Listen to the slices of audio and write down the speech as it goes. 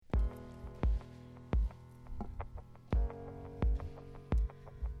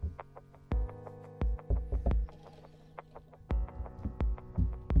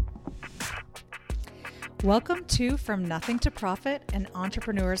Welcome to From Nothing to Profit, an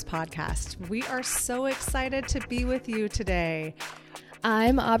Entrepreneurs podcast. We are so excited to be with you today.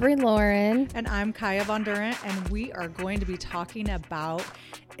 I'm Aubrey Lauren. And I'm Kaya Von Durant, and we are going to be talking about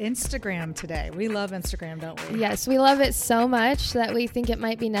Instagram today. We love Instagram, don't we? Yes, we love it so much that we think it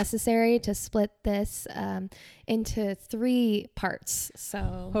might be necessary to split this into 3 parts.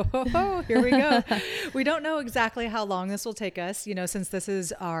 So here we go. We don't know exactly how long this will take us, since this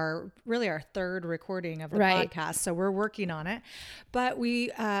is our 3rd recording of the podcast. So we're working on it. But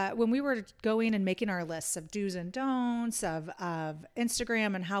we, when we were going and making our lists of do's and don'ts of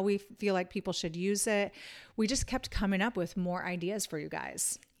Instagram and how we feel like people should use it, we just kept coming up with more ideas for you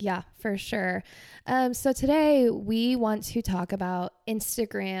guys. Yeah, for sure. So today we want to talk about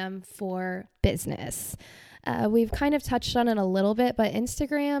Instagram for business. We've kind of touched on it a little bit, but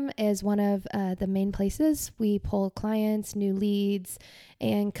Instagram is one of the main places we pull clients, new leads,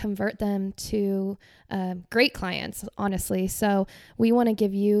 and convert them to great clients, honestly. So we want to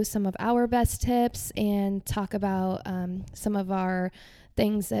give you some of our best tips and talk about some of our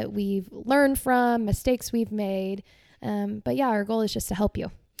things that we've learned from, mistakes we've made. But yeah, our goal is just to help you.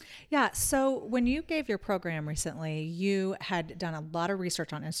 Yeah. So when you gave your program recently, you had done a lot of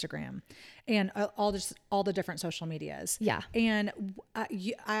research on Instagram and all the different social medias. Yeah. And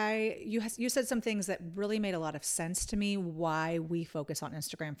you said some things that really made a lot of sense to me why we focus on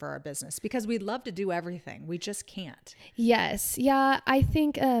Instagram for our business, because we'd love to do everything. We just can't. Yes. Yeah. I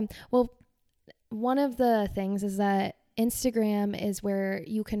think, one of the things is that Instagram is where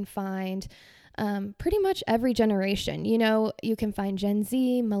you can find pretty much every generation. You can find Gen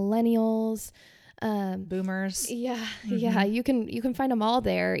Z, millennials, boomers. Yeah. Mm-hmm. Yeah. You can find them all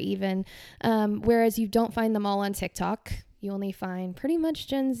there even. Whereas you don't find them all on TikTok. You only find pretty much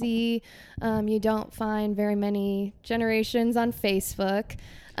Gen Z. You don't find very many generations on Facebook.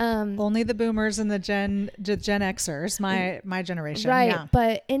 Only the boomers and the Gen Xers, my generation. Right. Yeah.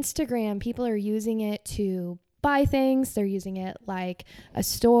 But Instagram, people are using it to buy things. They're using it like a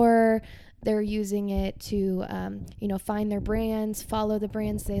store. They're using it to, find their brands, follow the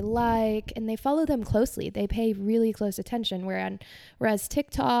brands they like, and they follow them closely. They pay really close attention. Whereas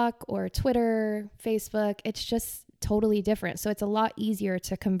TikTok or Twitter, Facebook, it's just totally different. So it's a lot easier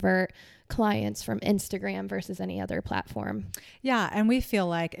to convert clients from Instagram versus any other platform. Yeah. And we feel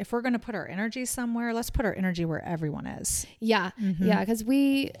like if we're going to put our energy somewhere, let's put our energy where everyone is. Yeah. Mm-hmm. Yeah. Because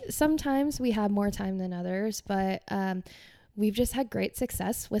sometimes we have more time than others, but we've just had great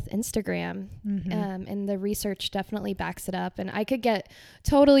success with Instagram. Mm-hmm. And the research definitely backs it up. And I could get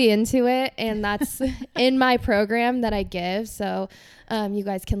totally into it. And that's in my program that I give. So you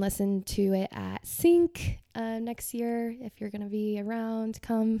guys can listen to it at Sync next year. If you're going to be around,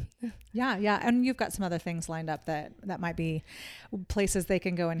 come. Yeah. Yeah. And you've got some other things lined up that might be places they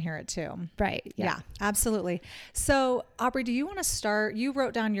can go and hear it too. Right. Yeah, absolutely. So Aubrey, do you want to start? You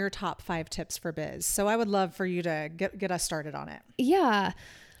wrote down your top 5 tips for biz. So I would love for you to get us started on it. Yeah.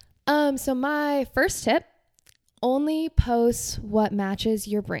 So my first tip, only post what matches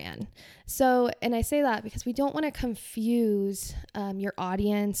your brand. So, and I say that because we don't want to confuse your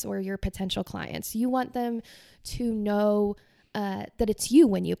audience or your potential clients. You want them to know that it's you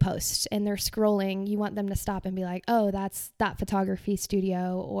when you post and they're scrolling. You want them to stop and be like, oh, that's that photography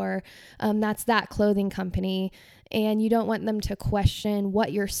studio, or that's that clothing company. And you don't want them to question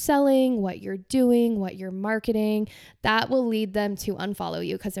what you're selling, what you're doing, what you're marketing. That will lead them to unfollow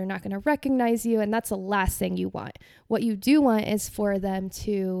you because they're not going to recognize you. And that's the last thing you want. What you do want is for them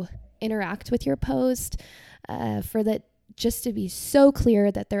to interact with your post, for that just to be so clear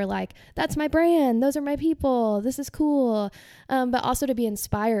that they're like, that's my brand. Those are my people. This is cool. But also to be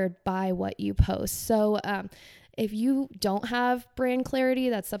inspired by what you post. So if you don't have brand clarity,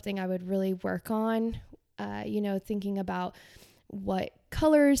 that's something I would really work on. Thinking about what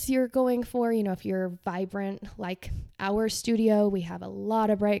colors you're going for. If you're vibrant, like our studio, we have a lot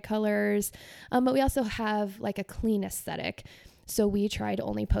of bright colors, but we also have like a clean aesthetic. So we try to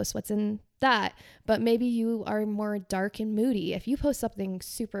only post what's in that, but maybe you are more dark and moody. If you post something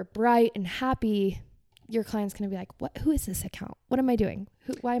super bright and happy, your client's going to be like, who is this account? What am I doing?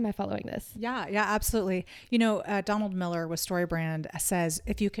 Why am I following this? Yeah, absolutely. Donald Miller with StoryBrand says,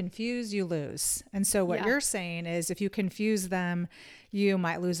 if you confuse, you lose. And so what you're saying is if you confuse them, you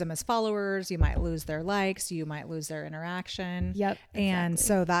might lose them as followers. You might lose their likes. You might lose their interaction. Yep. And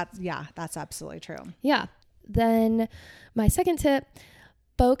so that's absolutely true. Yeah. Then my second tip,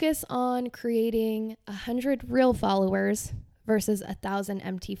 focus on creating 100 real followers versus 1,000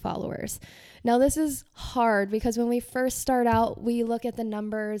 empty followers. Now, this is hard because when we first start out, we look at the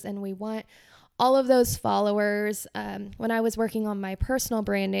numbers and we want all of those followers. When I was working on my personal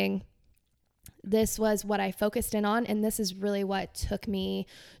branding, This was what I focused in on. And this is really what took me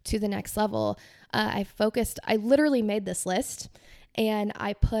to the next level. I literally made this list and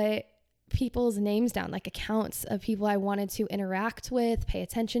I put people's names down, like accounts of people I wanted to interact with, pay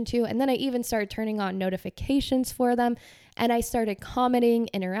attention to. And then I even started turning on notifications for them. And I started commenting,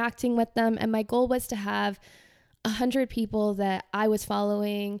 interacting with them. And my goal was to have 100 people that I was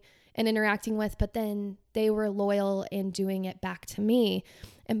following and interacting with, but then they were loyal and doing it back to me.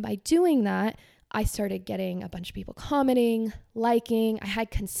 And by doing that, I started getting a bunch of people commenting, liking. I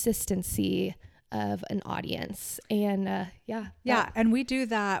had consistency of an audience. And and we do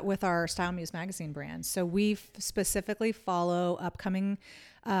that with our Style Muse magazine brand. So we specifically follow upcoming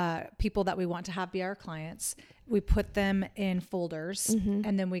people that we want to have be our clients. We put them in folders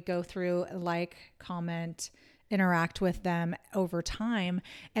and then we go through, like, comment, interact with them over time.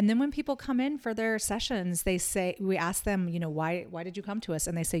 And then when people come in for their sessions, we ask them, why did you come to us?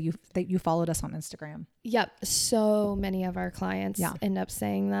 And they say you followed us on Instagram. Yep. So many of our clients end up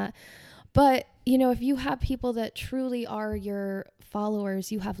saying that. But, if you have people that truly are your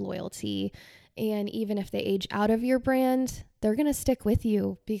followers, you have loyalty. And even if they age out of your brand, they're going to stick with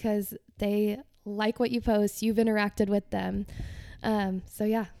you because they like what you post. You've interacted with them. That's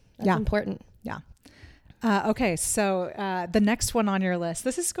important. Yeah. Okay. So the next one on your list,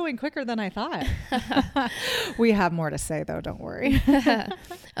 this is going quicker than I thought. We have more to say though. Don't worry.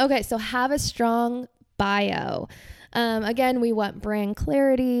 Okay. So have a strong bio. Again, we want brand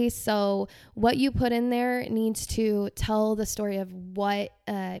clarity. So what you put in there needs to tell the story of what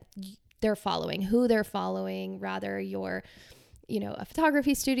they're following, who they're following, rather you're, a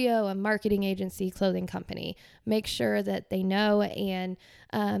photography studio, a marketing agency, clothing company. Make sure that they know, and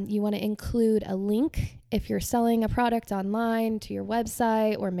you want to include a link if you're selling a product online to your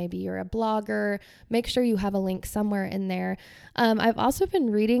website, or maybe you're a blogger. Make sure you have a link somewhere in there. I've also been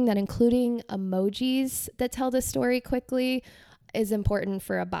reading that including emojis that tell the story quickly is important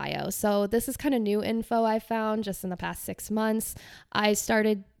for a bio. So this is kind of new info I found just in the past 6 months. I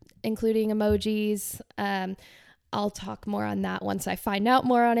started including emojis. I'll talk more on that once I find out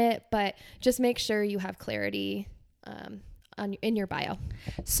more on it, but just make sure you have clarity in your bio.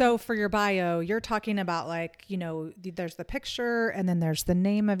 So for your bio, you're talking about there's the picture and then there's the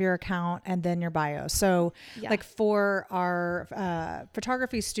name of your account and then your bio. So like for our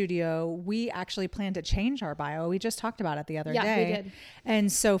photography studio, we actually plan to change our bio. We just talked about it the other day. Yeah, we did.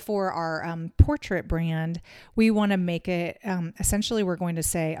 And so for our portrait brand, we want to make it, essentially we're going to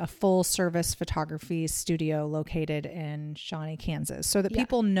say a full service photography studio located in Shawnee, Kansas, so that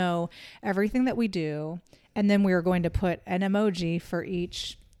people know everything that we do. And then we are going to put an emoji for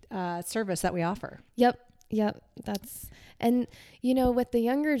each service that we offer. Yep. And with the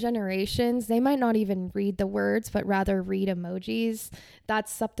younger generations, they might not even read the words, but rather read emojis.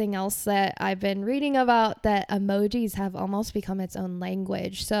 That's something else that I've been reading about, that emojis have almost become its own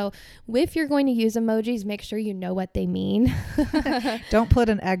language. So if you're going to use emojis, make sure you know what they mean. Don't put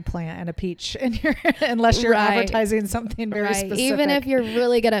an eggplant and a peach in your, unless you're advertising something very specific. Even if you're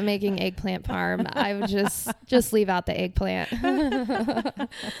really good at making eggplant parm, I would just leave out the eggplant.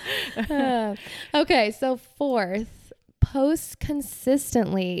 Okay. So fourth, post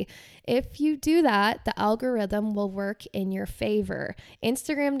consistently. If you do that, the algorithm will work in your favor.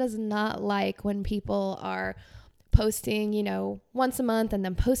 Instagram does not like when people are posting, once a month and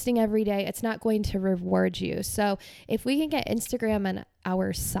then posting every day. It's not going to reward you. So if we can get Instagram on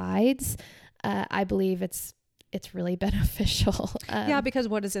our sides, I believe it's really beneficial. Because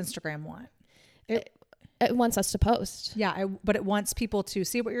what does Instagram want? It wants us to post. Yeah, but it wants people to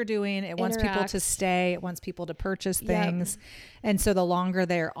see what you're doing. It wants people to stay. It wants people to purchase things. Yep. And so the longer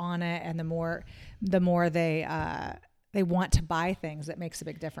they're on it and the more they want to buy things, it makes a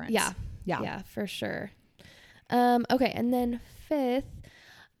big difference. Yeah, for sure. Okay, and then fifth,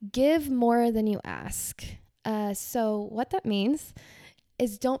 give more than you ask. So what that means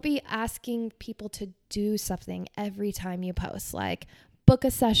is don't be asking people to do something every time you post, like book a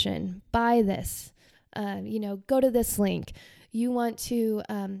session, buy this. Go to this link. You want to,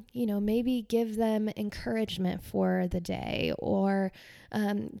 maybe give them encouragement for the day, or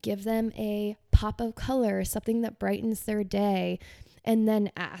give them a pop of color, something that brightens their day, and then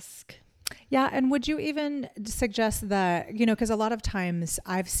ask. Yeah. And would you even suggest that, because a lot of times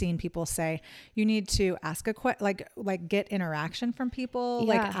I've seen people say you need to ask a question, like get interaction from people,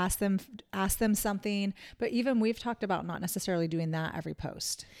 like ask them something. But even we've talked about not necessarily doing that every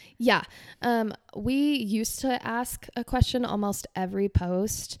post. Yeah. We used to ask a question almost every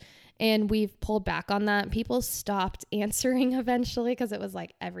post, and we've pulled back on that. People stopped answering eventually because it was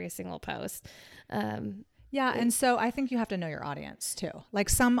like every single post. Yeah. And so I think you have to know your audience too. Like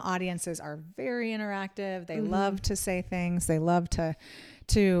some audiences are very interactive. They love to say things. They love to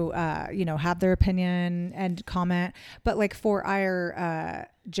have their opinion and comment. But like for our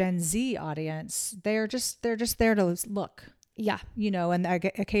Gen Z audience, they're just there to look. Yeah. And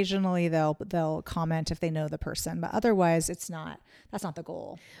occasionally they'll comment if they know the person, but otherwise that's not the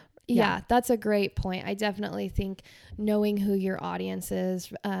goal. Yeah, that's a great point. I definitely think knowing who your audience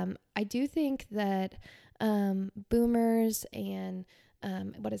is. I do think that boomers and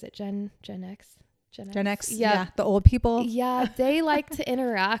what is it, Gen X? Gen X, yeah, the old people. Yeah, they like to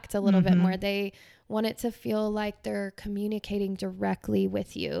interact a little bit more. They want it to feel like they're communicating directly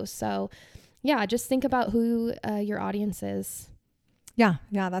with you. So yeah, just think about who your audience is. Yeah,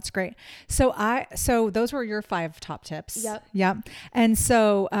 that's great. So those were your 5 top tips. Yep. And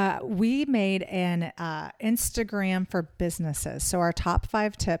so we made an Instagram for businesses. So our top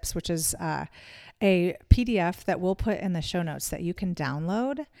 5 tips, which is a PDF that we'll put in the show notes that you can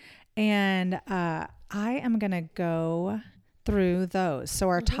download. And I am going to go through those. So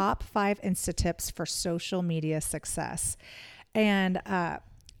our top 5 Insta tips for social media success. And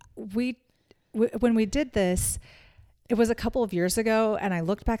when we did this, it was a couple of years ago, and I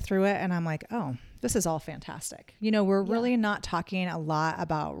looked back through it and I'm like, oh, this is all fantastic. We're really not talking a lot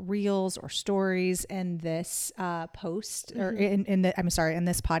about reels or stories in this post or in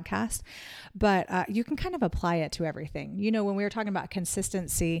this podcast, but you can kind of apply it to everything. When we were talking about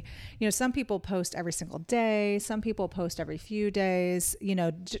consistency, some people post every single day, some people post every few days,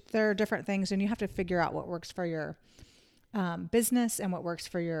 there are different things, and you have to figure out what works for your business and what works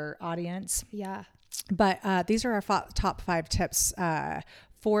for your audience. Yeah. But these are our top 5 tips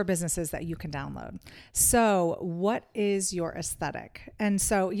for businesses that you can download. So what is your aesthetic? And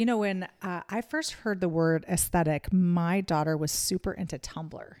so, when I first heard the word aesthetic, my daughter was super into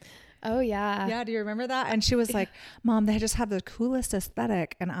Tumblr. Oh, yeah. Yeah. Do you remember that? And she was like, Mom, they just have the coolest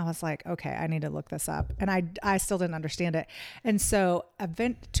aesthetic. And I was like, okay, I need to look this up. And I still didn't understand it. And so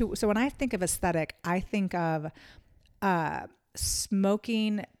so when I think of aesthetic, I think of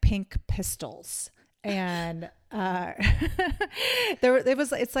smoking pink pistols. And it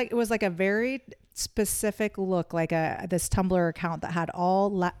was like a very specific look, like this Tumblr account that had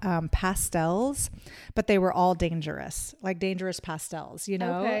all pastels, but they were all dangerous pastels,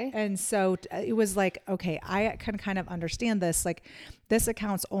 Okay. And so it was like, okay, I can kind of understand this. Like this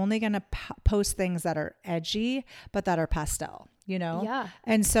account's only going to post things that are edgy, but that are pastel. Yeah.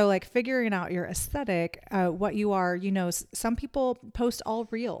 And so like figuring out your aesthetic, what you are, some people post all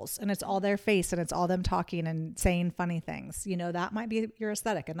reels and it's all their face and it's all them talking and saying funny things, that might be your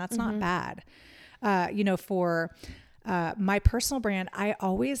aesthetic, and that's not bad. For my personal brand, I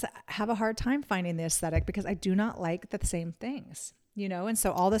always have a hard time finding the aesthetic because I do not like the same things. And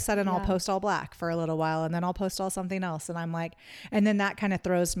so all of a sudden I'll post all black for a little while and then I'll post all something else. And I'm like, and then that kind of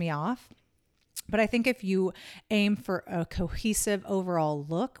throws me off. But I think if you aim for a cohesive overall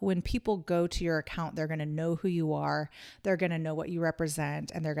look, when people go to your account, they're going to know who you are, they're going to know what you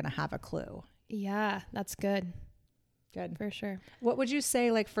represent, and they're going to have a clue. Yeah, that's good. Good. For sure. What would you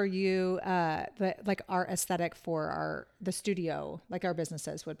say, like for you, like our aesthetic for the studio, like our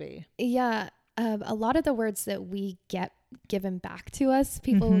businesses would be? Yeah. A lot of the words that we get given back to us,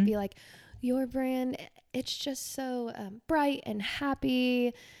 people would be like, your brand, it's just so bright and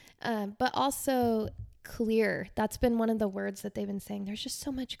happy. But also clear. That's been one of the words that they've been saying. There's just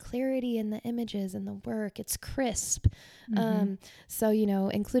so much clarity in the images and the work. It's crisp. So,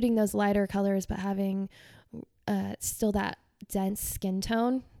 including those lighter colors, but having still that dense skin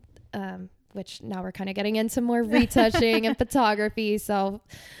tone, which now we're kind of getting into more retouching and photography. So,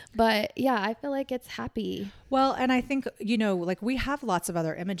 but yeah, I feel like it's happy. Well, and I think, like we have lots of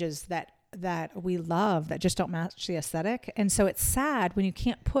other images that we love that just don't match the aesthetic. And so it's sad when you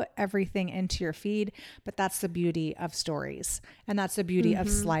can't put everything into your feed, but that's the beauty of stories. And that's the beauty of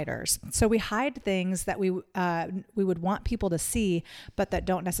sliders. So we hide things that we would want people to see, but that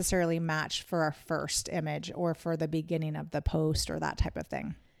don't necessarily match for our first image or for the beginning of the post or that type of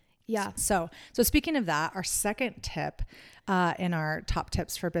thing. Yeah. So speaking of that, our second tip in our top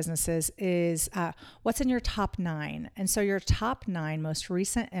tips for businesses is what's in your top 9. And so your top 9 most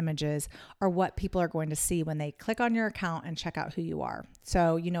recent images are what people are going to see when they click on your account and check out who you are.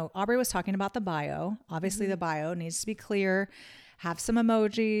 So, Aubrey was talking about the bio. Obviously, the bio needs to be clear. Have some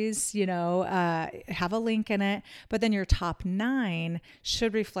emojis, have a link in it, but then your top 9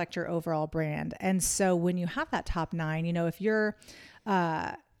 should reflect your overall brand. And so when you have that top 9, if you're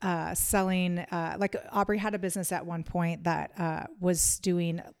selling, like Aubrey had a business at one point that was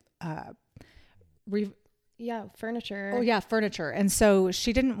doing Yeah, furniture. Oh yeah, furniture. And so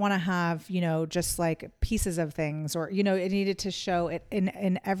she didn't want to have, just like pieces of things, or, it needed to show it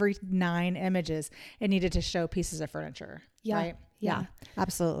in every 9 images, it needed to show pieces of furniture. Yeah. Right? Yeah,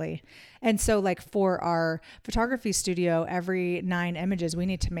 absolutely. And so like for our photography studio, every 9 images, we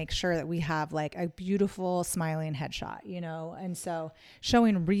need to make sure that we have like a beautiful smiling headshot, and so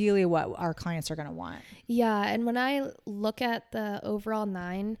showing really what our clients are going to want. Yeah. And when I look at the overall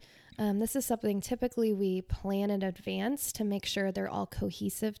 9, this is something typically we plan in advance to make sure they're all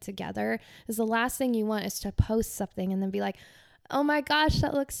cohesive together. Because the last thing you want is to post something and then be like, oh my gosh,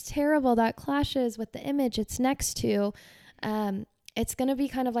 that looks terrible. That clashes with the image it's next to. It's going to be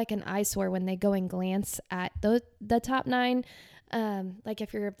kind of like an eyesore when they go and glance at the top 9. Like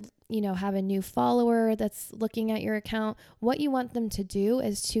if you're, have a new follower that's looking at your account, what you want them to do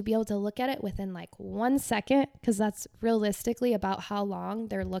is to be able to look at it within like 1 second, because that's realistically about how long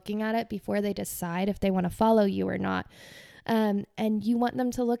they're looking at it before they decide if they want to follow you or not. And you want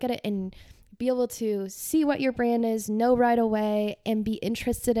them to look at it and be able to see what your brand is, know right away, and be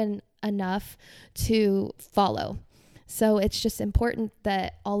interested in enough to follow. So it's just important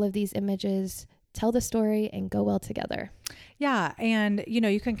that all of these images tell the story and go well together. Yeah. And,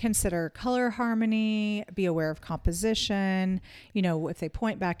 you can consider color harmony, be aware of composition, if they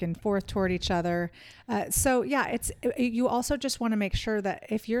point back and forth toward each other. So yeah, you also just want to make sure that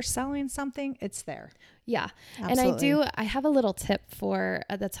if you're selling something, it's there. Yeah. Absolutely. And I have a little tip for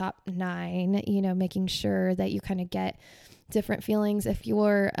the top 9, making sure that you kind of get different feelings. If you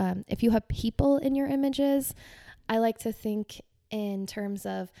have people in your images, I like to think in terms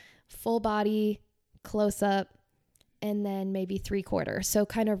of full body, close up, and then maybe 3/4. So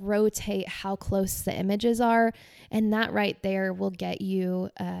kind of rotate how close the images are. And that right there will get you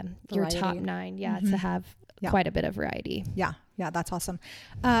your top 9. Yeah. Mm-hmm. To have quite a bit of variety. Yeah. Yeah. That's awesome.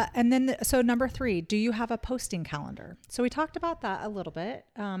 And then, so number 3, do you have a posting calendar? So we talked about that a little bit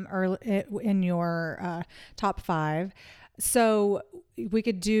early in your top 5. So we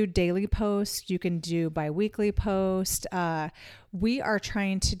could do daily posts. You can do biweekly post. We are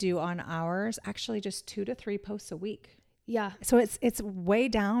trying to do on ours actually just 2 to 3 posts a week. Yeah. So it's way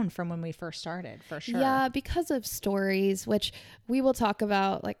down from when we first started, for sure. Yeah, because of stories, which we will talk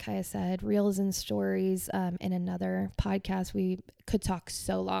about, like Kaya said, reels and stories in another podcast. We could talk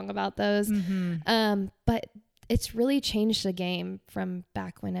so long about those. Mm-hmm. But it's really changed the game from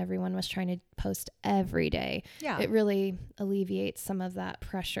back when everyone was trying to post every day. Yeah. It really alleviates some of that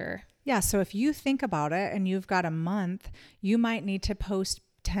pressure. Yeah. So if you think about it and you've got a month, you might need to post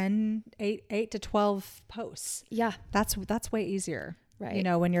 8 to 12 posts. Yeah. That's way easier. Right.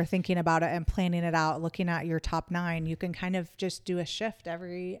 When you're thinking about it and planning it out, looking at your top 9, you can kind of just do a shift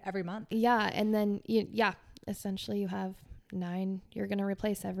every month. Yeah. And then, essentially you have 9 you're going to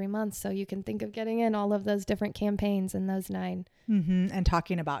replace every month. So you can think of getting in all of those different campaigns in those 9. Mm-hmm. And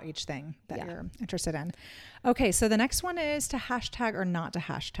talking about each thing that you're interested in. Okay. So the next one is to hashtag or not to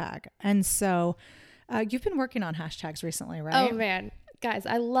hashtag. And so you've been working on hashtags recently, right? Oh man, guys,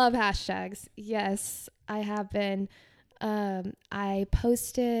 I love hashtags. Yes, I have been. I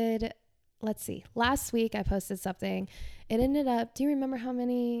posted, last week I posted something. It ended up, do you remember how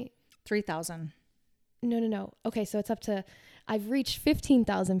many? 3,000. No. Okay, so it's up to, I've reached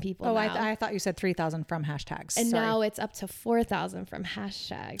 15,000 people now. I thought you said 3,000 from hashtags. And Sorry. now it's up to 4,000 from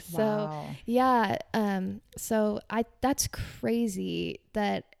hashtags. Wow. So yeah, that's crazy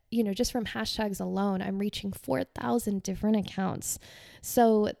that, just from hashtags alone, I'm reaching 4,000 different accounts.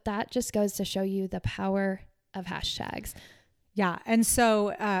 So that just goes to show you the power of hashtags. Yeah. And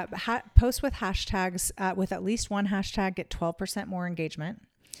so post with hashtags, with at least one hashtag, get 12% more engagement.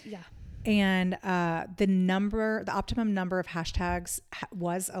 Yeah. And the optimum number of hashtags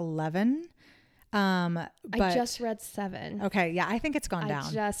was 11. I just read 7. Okay. Yeah. I think it's gone down.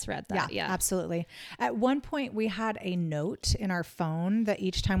 I just read that. Yeah, absolutely. At one point we had a note in our phone that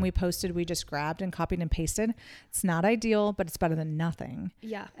each time we posted, we just grabbed and copied and pasted. It's not ideal, but it's better than nothing.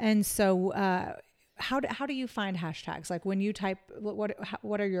 Yeah. And so, how do you find hashtags? Like when you type,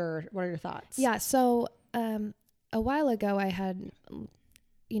 what are your thoughts? Yeah. So, a while ago I had,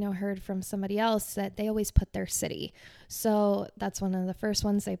 heard from somebody else that they always put their city. So that's one of the first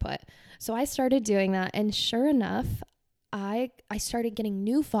ones they put. So I started doing that. And sure enough, I started getting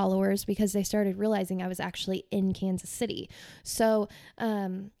new followers because they started realizing I was actually in Kansas City. So,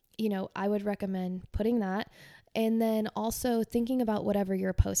 I would recommend putting that. And then also thinking about whatever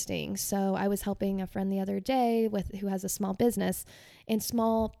you're posting. So I was helping a friend the other day who has a small business, and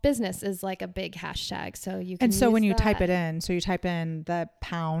small business is like a big hashtag. So you can, and so when you type it in, so you type in the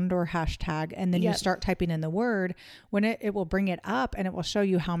pound or hashtag, and then you start typing in the word, when it will bring it up and it will show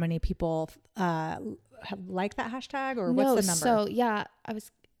you how many people like that hashtag, or what's the number? So yeah,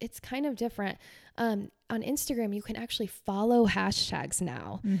 it's kind of different. On Instagram, you can actually follow hashtags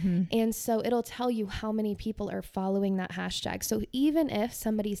now. Mm-hmm. And so it'll tell you how many people are following that hashtag. So even if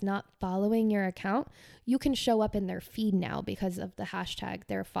somebody's not following your account, you can show up in their feed now because of the hashtag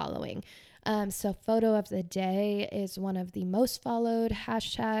they're following. So photo of the day is one of the most followed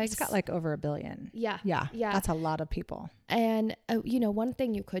hashtags. It's got like over 1 billion. Yeah. That's a lot of people. And, one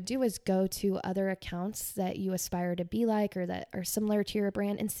thing you could do is go to other accounts that you aspire to be like, or that are similar to your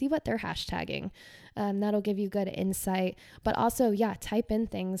brand, and see what they're hashtagging. That'll give you good insight. But also, type in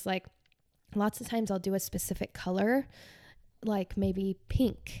things like, lots of times I'll do a specific color, like maybe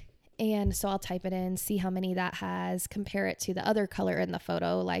pink. And so I'll type it in, see how many that has, compare it to the other color in the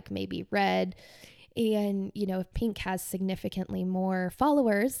photo, like maybe red. And, if pink has significantly more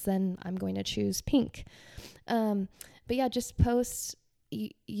followers, then I'm going to choose pink. But just post,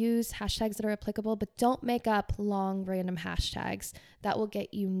 use hashtags that are applicable, but don't make up long random hashtags. That will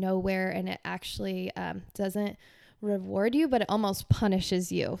get you nowhere, and it actually doesn't reward you, but it almost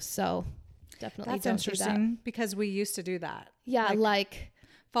punishes you. So definitely that's don't interesting, do that. because we used to do that. Yeah, like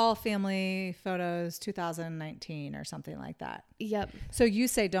fall family photos 2019 or something like that. Yep. So you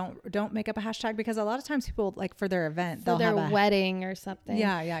say don't make up a hashtag, because a lot of times people, like for their event, they'll their have wedding or something.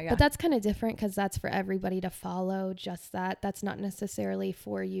 Yeah. But that's kind of different, because that's for everybody to follow. Just that's not necessarily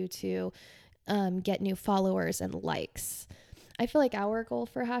for you to get new followers and likes. I feel like our goal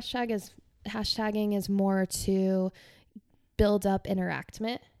for hashtagging is more to build up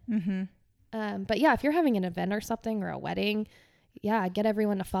interactment. Mm-hmm. But if you're having an event or something, or a wedding, get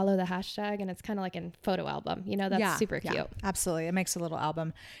everyone to follow the hashtag, and it's kind of like a photo album. That's super cute. Yeah, absolutely. It makes a little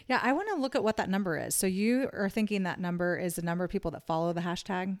album. Yeah, I want to look at what that number is. So you are thinking that number is the number of people that follow the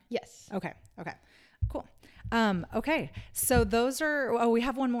hashtag? Yes. Okay. Cool. Okay. So those are, we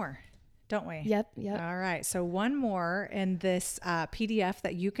have one more, don't we? Yep. All right. So one more in this PDF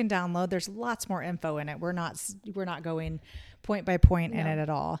that you can download. There's lots more info in it. We're not going point by point in it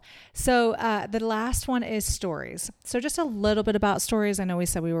at all. So the last one is stories. So just a little bit about stories. I know we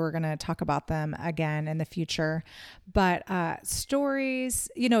said we were going to talk about them again in the future, but stories,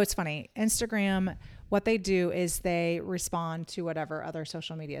 it's funny. Instagram, what they do is they respond to whatever other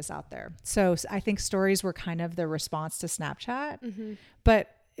social media is out there. So I think stories were kind of the response to Snapchat,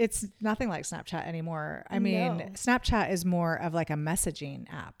 but it's nothing like Snapchat anymore. I mean, Snapchat is more of like a messaging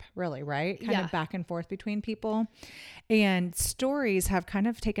app, really, right? Kind of back and forth between people. And stories have kind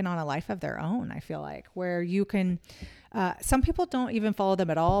of taken on a life of their own, I feel like, where you can, some people don't even follow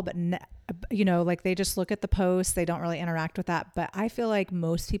them at all, but like they just look at the post, they don't really interact with that. But I feel like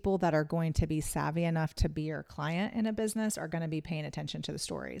most people that are going to be savvy enough to be your client in a business are going to be paying attention to the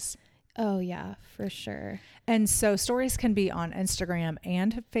stories. Oh yeah, for sure. And so stories can be on Instagram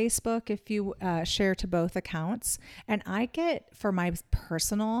and Facebook if you share to both accounts. And I get, for my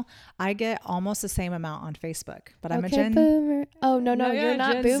personal, I get almost the same amount on Facebook, but I'm a Gen boomer. Oh no, you're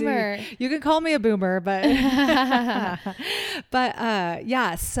not Gen boomer. Z. You can call me a boomer, but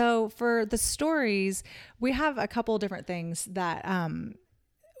but so for the stories, we have a couple different things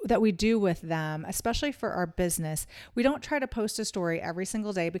that we do with them, especially for our business. We don't try to post a story every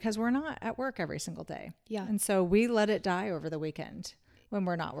single day, because we're not at work every single day. Yeah. And so we let it die over the weekend when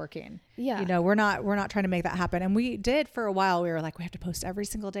we're not working. Yeah. We're not trying to make that happen. And we did for a while. We were like, we have to post every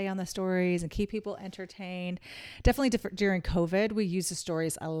single day on the stories and keep people entertained. Definitely during COVID, we used the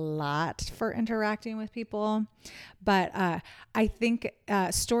stories a lot for interacting with people. But I think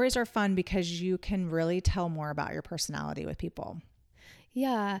stories are fun because you can really tell more about your personality with people.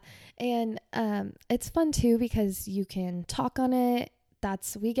 Yeah. And it's fun too, because you can talk on it.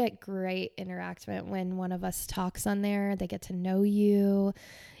 We get great interaction when one of us talks on there. They get to know you.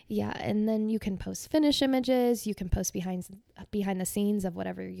 Yeah. And then you can post finish images. You can post behind the scenes of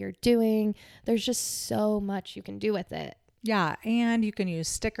whatever you're doing. There's just so much you can do with it. Yeah. And you can use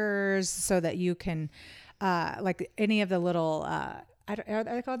stickers so that you can, like any of the little,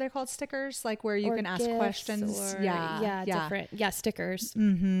 are they called stickers? Like where you can ask questions. Different. Yeah. Stickers.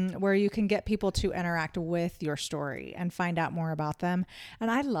 Mm-hmm, where you can get people to interact with your story and find out more about them.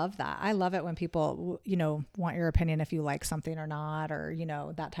 And I love that. I love it when people, want your opinion if you like something or not, or,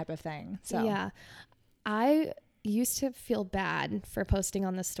 that type of thing. So yeah, I used to feel bad for posting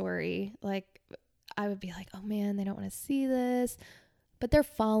on the story. Like I would be like, oh man, they don't want to see this. but they're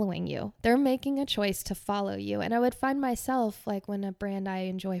following you. They're making a choice to follow you. And I would find myself, like, when a brand I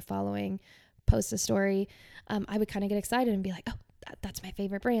enjoy following posts a story, I would kind of get excited and be like, oh, that's my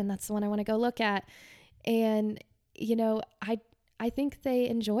favorite brand. That's the one I want to go look at. And, you know, I think they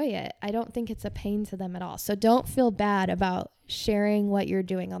enjoy it. I don't think it's a pain to them at all. So don't feel bad about sharing what you're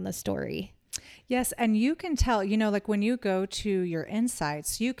doing on the story. Yes. And you can tell, you know, like when you go to your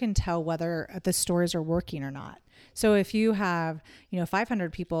insights, you can tell whether the stories are working or not. So if you have, you know,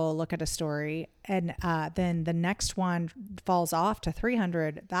 500 people look at a story and then the next one falls off to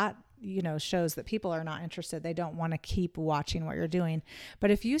 300, that, you know, shows that people are not interested. They don't want to keep watching what you're doing.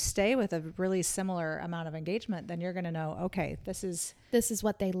 But if you stay with a really similar amount of engagement, then you're going to know, okay, this is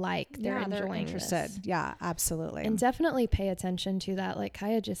what they like. They're enjoying interested. This. Yeah, absolutely. And definitely pay attention to that. Like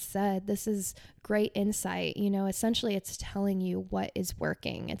Kaya just said, this is great insight. You know, essentially it's telling you what is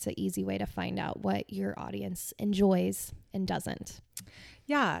working. It's an easy way to find out what your audience enjoys and doesn't.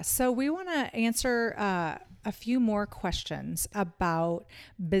 Yeah. So we want to answer a few more questions about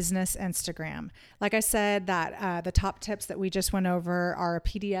business Instagram. Like I said, that the top tips that we just went over are a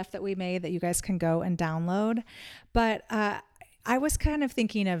PDF that we made that you guys can go and download. But I was kind of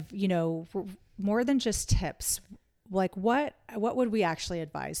thinking of, you know, more than just tips, like what would we actually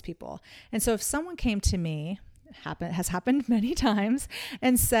advise people? And so if someone came to me, has happened many times,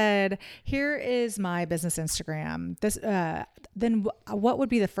 and said, here is my business Instagram, this, then what would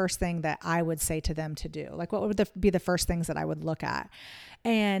be the first thing that I would say to them to do? Like what would be the first things that I would look at?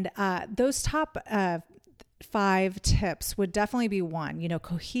 And those top 5 tips would definitely be 1, you know,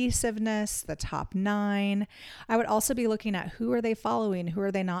 cohesiveness, the top 9. I would also be looking at who are they following? Who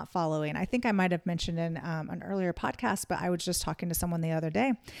are they not following? I think I might have mentioned in an earlier podcast, but I was just talking to someone the other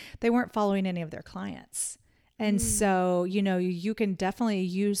day. They weren't following any of their clients. And so, you know, you can definitely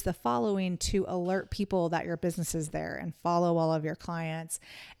use the following to alert people that your business is there and follow all of your clients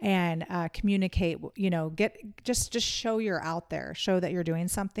and communicate, you know, just show you're out there, show that you're doing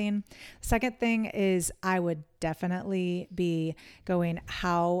something. Second thing is I would definitely be going,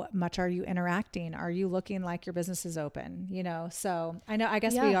 how much are you interacting? Are you looking like your business is open? You know, so I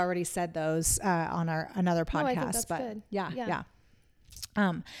guess we already said those on another podcast, I think that's good. Yeah.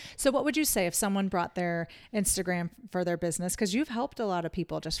 So what would you say if someone brought their Instagram for their business? Cause you've helped a lot of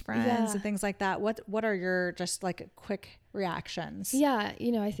people, just friends and things like that. What are your just like quick reactions? Yeah.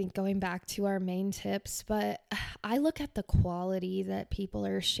 You know, I think going back to our main tips, but I look at the quality that people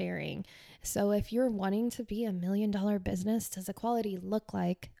are sharing. So if you're wanting to be $1 million business, does the quality look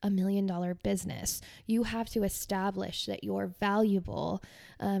like $1 million business? You have to establish that you're valuable,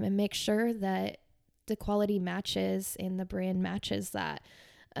 and make sure that the quality matches and the brand matches that.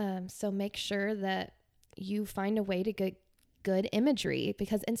 So make sure that you find a way to get good imagery,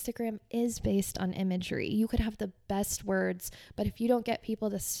 because Instagram is based on imagery. You could have the best words, but if you don't get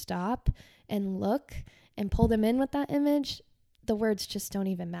people to stop and look and pull them in with that image, the words just don't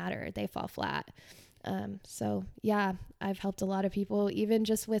even matter. They fall flat. So yeah, I've helped a lot of people, even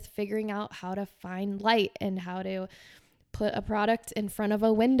just with figuring out how to find light and how to put a product in front of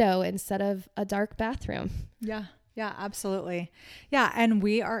a window instead of a dark bathroom. Yeah, absolutely. Yeah. And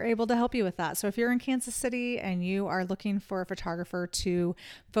we are able to help you with that. So if you're in Kansas City and you are looking for a photographer to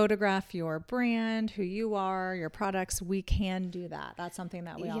photograph your brand, who you are, your products, we can do that. That's something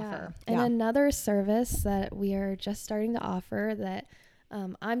that we offer. And another service that we are just starting to offer that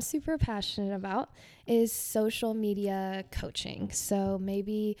I'm super passionate about is social media coaching. So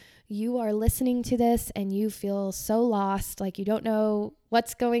maybe you are listening to this and you feel so lost, like you don't know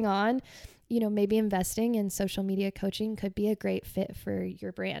what's going on. You know, maybe investing in social media coaching could be a great fit for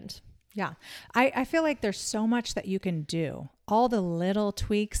your brand. Yeah. I feel like there's so much that you can do, all the little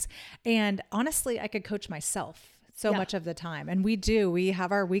tweaks. And honestly, I could coach myself so much of the time. And we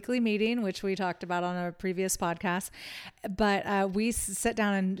have our weekly meeting, which we talked about on a previous podcast, but we sit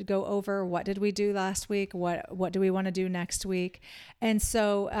down and go over what did we do last week? What do we want to do next week? And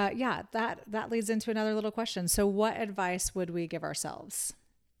so, that leads into another little question. So what advice would we give ourselves?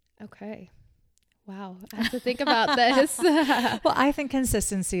 Okay. Wow. I have to think about this. Well, I think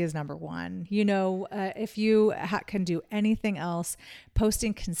consistency is number 1. You know, if you can do anything else,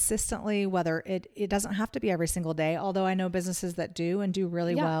 posting consistently, whether it doesn't have to be every single day, although I know businesses that do and do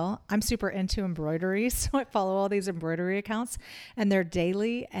really well. I'm super into embroidery. So I follow all these embroidery accounts and they're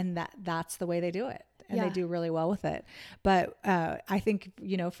daily, and that's the way they do it. And they do really well with it. But I think,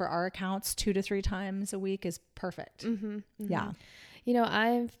 you know, for our accounts, 2 to 3 times a week is perfect. Mm-hmm, mm-hmm. Yeah. You know,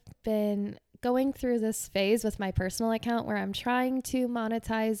 I've been going through this phase with my personal account where I'm trying to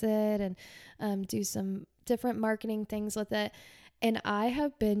monetize it and do some different marketing things with it. And I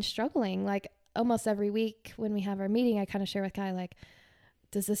have been struggling, like almost every week when we have our meeting, I kind of share with Kai, like,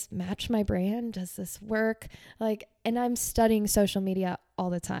 does this match my brand? Does this work? Like, and I'm studying social media all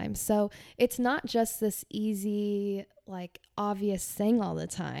the time. So it's not just this easy, like obvious thing all the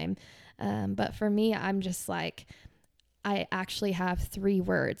time. But for me, I'm just like, I actually have 3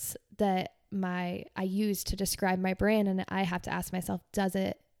 words that I use to describe my brand. And I have to ask myself, does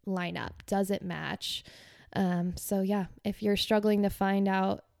it line up? Does it match? So yeah, if you're struggling to find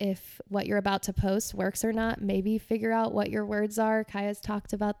out if what you're about to post works or not, maybe figure out what your words are. Kaya's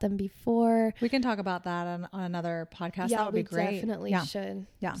talked about them before. We can talk about that on another podcast. Yeah, that would be great. Definitely should.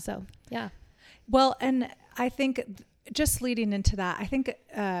 Yeah. So yeah. Well, and I think just leading into that, I think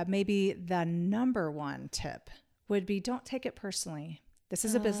maybe the number 1 tip would be, don't take it personally. This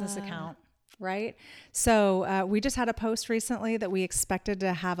is a business account. Right? So we just had a post recently that we expected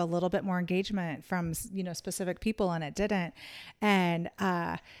to have a little bit more engagement from, specific people, and it didn't. And,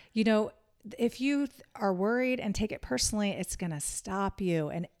 if you are worried and take it personally, it's going to stop you.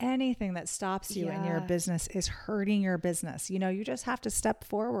 And anything that stops you in your business is hurting your business. You just have to step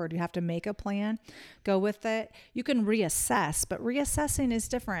forward. You have to make a plan, go with it. You can reassess, but reassessing is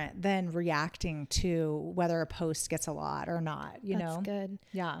different than reacting to whether a post gets a lot or not. That's good.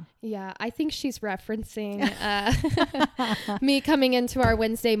 Yeah. Yeah. I think she's referencing me coming into our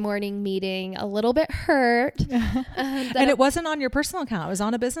Wednesday morning meeting a little bit hurt. And it wasn't on your personal account. It was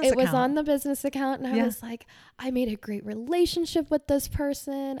on a business account. It was on the business account, and I was like, I made a great relationship with this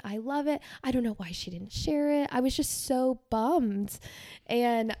person. I love it. I don't know why she didn't share it. I was just so bummed,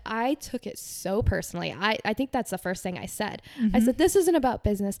 and I took it so personally. I think that's the first thing I said. I said, this isn't about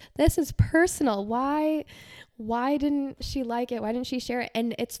business. This is personal. Why didn't she like it? Why didn't she share it?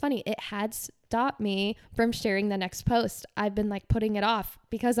 And it's funny, it had stopped me from sharing the next post. I've been like putting it off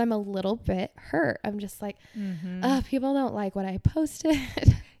because I'm a little bit hurt. I'm just like, people don't like what I posted.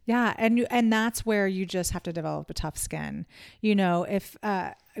 Yeah. And that's where you just have to develop a tough skin. If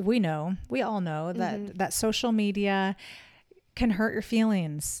we all know that social media can hurt your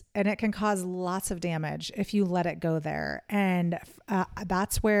feelings, and it can cause lots of damage if you let it go there. And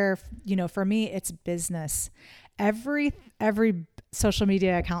that's where, for me, it's business. Every social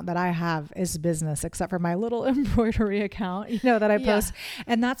media account that I have is business, except for my little embroidery account, that I post.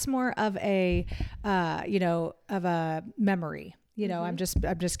 And that's more of a, of a memory. I'm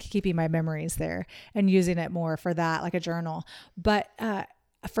just keeping my memories there and using it more for that, like a journal. But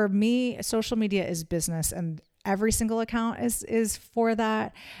for me, social media is business, and every single account is for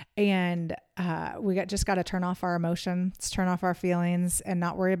that. And we just got to turn off our emotions, turn off our feelings, and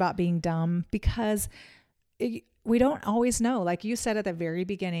not worry about being dumb, because we don't always know. Like you said at the very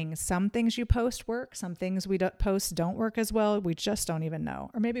beginning, some things you post work, some things we don't work as well. We just don't even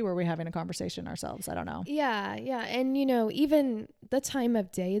know. Or maybe we're having a conversation ourselves. I don't know. Yeah. Yeah. And even the time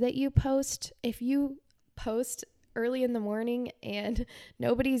of day that you post, if you post early in the morning and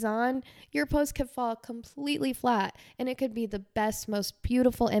nobody's on, your post could fall completely flat, and it could be the best, most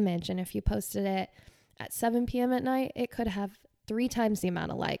beautiful image. And if you posted it at 7 p.m. at night, it could have 3 times the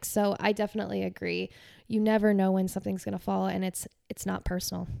amount of likes. So I definitely agree. You never know when something's going to fall, and it's not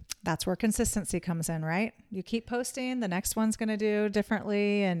personal. That's where consistency comes in, right? You keep posting, the next one's going to do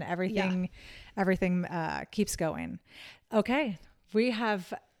differently, and everything keeps going. Okay. We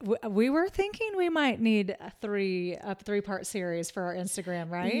were thinking we might need a 3-part series for our Instagram,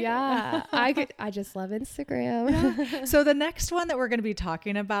 right? Yeah. I just love Instagram. Yeah. So the next one that we're going to be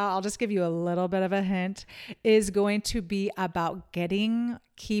talking about, I'll just give you a little bit of a hint, is going to be about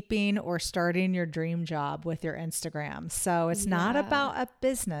keeping or starting your dream job with your Instagram. So it's not about a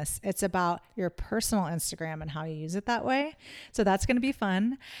business. It's about your personal Instagram and how you use it that way. So that's going to be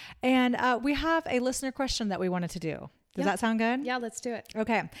fun. And we have a listener question that we wanted to do. Does that sound good? Yeah, let's do it.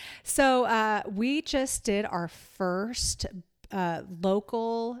 Okay. So we just did our first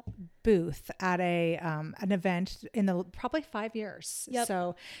local booth at an event in probably 5 years. Yep.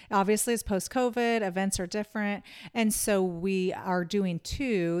 So obviously it's post-COVID, events are different. And so we are doing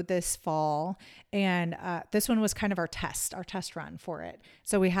 2 this fall. And this one was kind of our test run for it.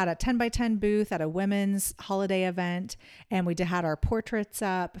 So we had a 10x10 booth at a women's holiday event, and we had our portraits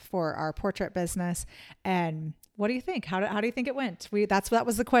up for our portrait business. And what do you think? How do you think it went? That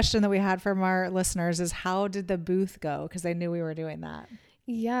was the question that we had from our listeners, is how did the booth go? Because they knew we were doing that.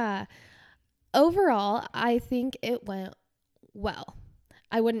 Yeah. Overall, I think it went well.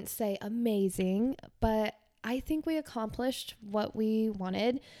 I wouldn't say amazing, but I think we accomplished what we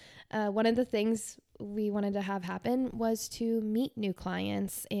wanted. One of the things we wanted to have happen was to meet new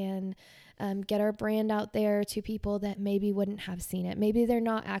clients and get our brand out there to people that maybe wouldn't have seen it. Maybe they're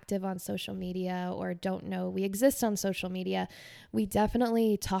not active on social media or don't know we exist on social media. We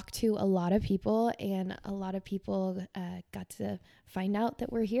definitely talk to a lot of people, and a lot of people got to find out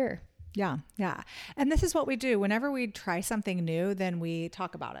that we're here. Yeah. Yeah. And this is what we do. Whenever we try something new, then we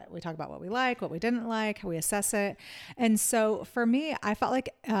talk about it. We talk about what we like, what we didn't like, how we assess it. And so for me, I felt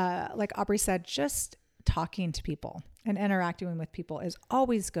like Aubrey said, just talking to people and interacting with people is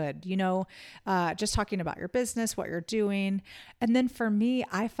always good. Just talking about your business, what you're doing. And then for me,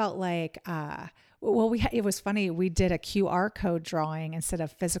 I felt like, it was funny. We did a QR code drawing instead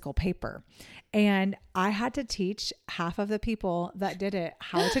of physical paper. And I had to teach half of the people that did it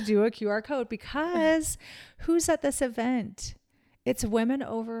how to do a QR code, because who's at this event? It's women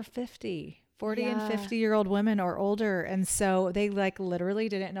over 50. 40 and 50-year-old women or older. And so they literally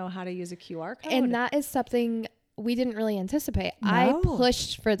didn't know how to use a QR code. And that is something we didn't really anticipate. No. I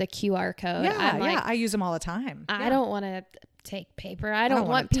pushed for the QR code. Yeah, I use them all the time. I don't want to take paper. I don't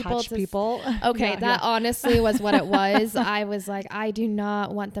want people to people. Okay, honestly was what it was. I was like, I do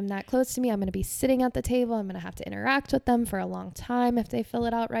not want them that close to me. I'm going to be sitting at the table. I'm going to have to interact with them for a long time if they fill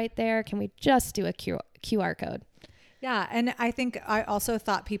it out right there. Can we just do a QR code? Yeah, and I also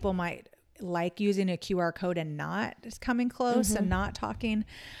thought people might like using a QR code and not just coming close and not talking.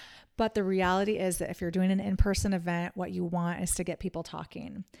 But the reality is that if you're doing an in-person event, what you want is to get people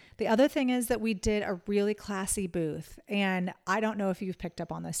talking. The other thing is that we did a really classy booth. And I don't know if you've picked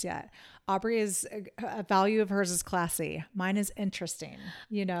up on this yet. Aubrey is a value of hers is classy. Mine is interesting,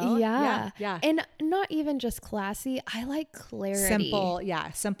 Yeah. And not even just classy. I like clarity.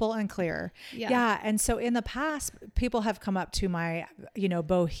 Simple and clear. Yeah. And so in the past, people have come up to my,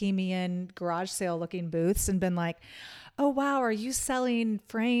 bohemian garage sale looking booths and been like, oh, wow, are you selling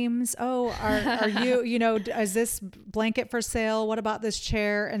frames? Oh, are you, is this blanket for sale? What about this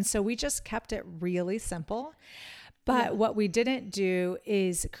chair? And so we just kept it really simple. But what we didn't do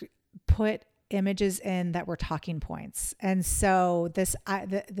is put images in that were talking points. And so this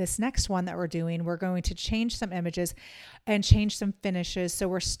next one that we're doing, we're going to change some images and change some finishes. So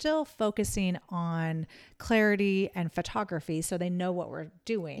we're still focusing on clarity and photography so they know what we're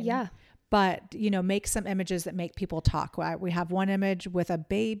doing. Yeah. But, make some images that make people talk. We have one image with a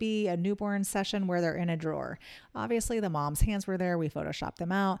baby, a newborn session where they're in a drawer. Obviously, the mom's hands were there. We Photoshopped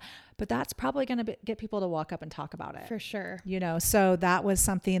them out. But that's probably going to get people to walk up and talk about it. For sure. So that was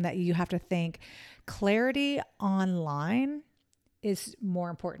something that you have to think. Clarity online is more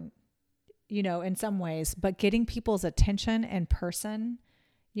important, in some ways. But getting people's attention in person,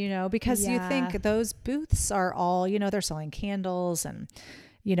 because you think those booths are all, they're selling candles and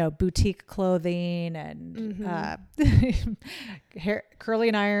boutique clothing and hair,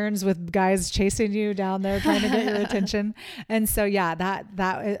 curling irons with guys chasing you down there trying to get your attention. And so,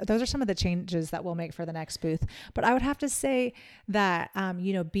 those are some of the changes that we'll make for the next booth. But I would have to say that,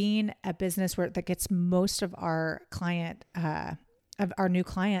 being a business that gets most of our of our new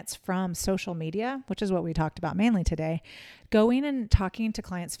clients from social media, which is what we talked about mainly today, going and talking to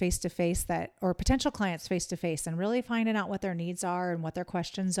clients face-to-face or potential clients face-to-face and really finding out what their needs are and what their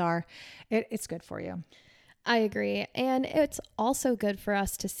questions are. It's good for you. I agree. And it's also good for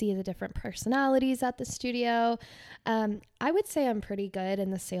us to see the different personalities at the studio. I would say I'm pretty good in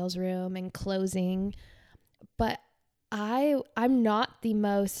the sales room and closing, but I'm not the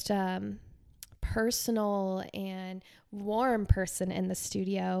most personal and warm person in the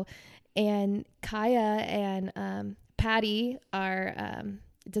studio. And Kaya and Patty, our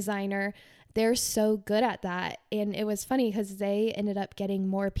designer, they're so good at that. And it was funny because they ended up getting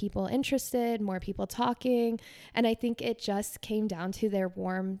more people interested, more people talking. And I think it just came down to their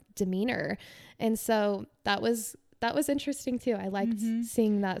warm demeanor. And so that was interesting too. I liked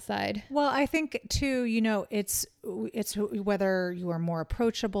seeing that side. Well, I think too, it's whether you are more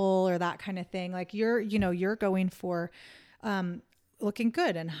approachable or that kind of thing. Like you're going for, looking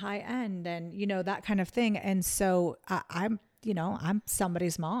good and high end and, that kind of thing. And so I'm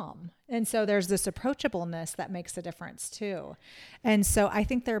somebody's mom. And so there's this approachableness that makes a difference too. And so I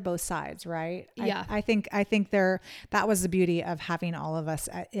think they're both sides, right? Yeah. I think that was the beauty of having all of us,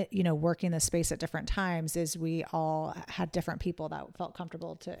 working the space at different times is we all had different people that felt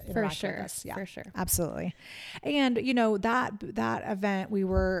comfortable to interact with us. Yeah, for sure. Absolutely. And, that event we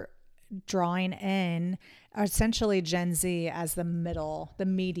were drawing in essentially Gen Z as the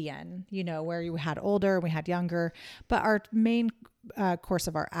median, where you had older, we had younger, but our main course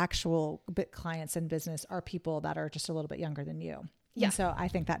of our actual clients in business are people that are just a little bit younger than you. Yeah. And so I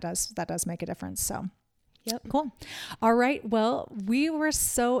think that does make a difference. So Yep. Cool. All right. Well, we were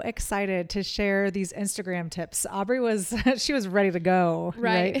so excited to share these Instagram tips. Aubrey she was ready to go.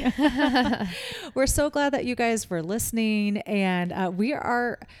 Right. We're so glad that you guys were listening, and we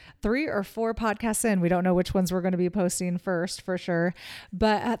are 3 or 4 podcasts in. We don't know which ones we're going to be posting first for sure,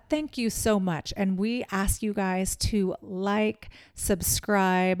 but thank you so much. And we ask you guys to like,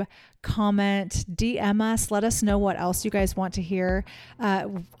 subscribe, comment, DM us, let us know what else you guys want to hear.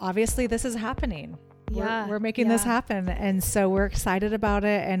 Obviously this is happening. Yeah, we're making this happen. And so we're excited about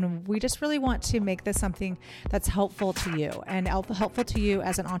it. And we just really want to make this something that's helpful to you and helpful to you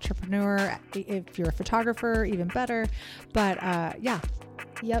as an entrepreneur. If you're a photographer, even better. But yeah.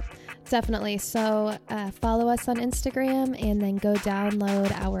 Yep, definitely. So follow us on Instagram and then go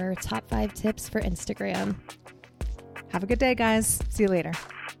download our top 5 tips for Instagram. Have a good day, guys. See you later.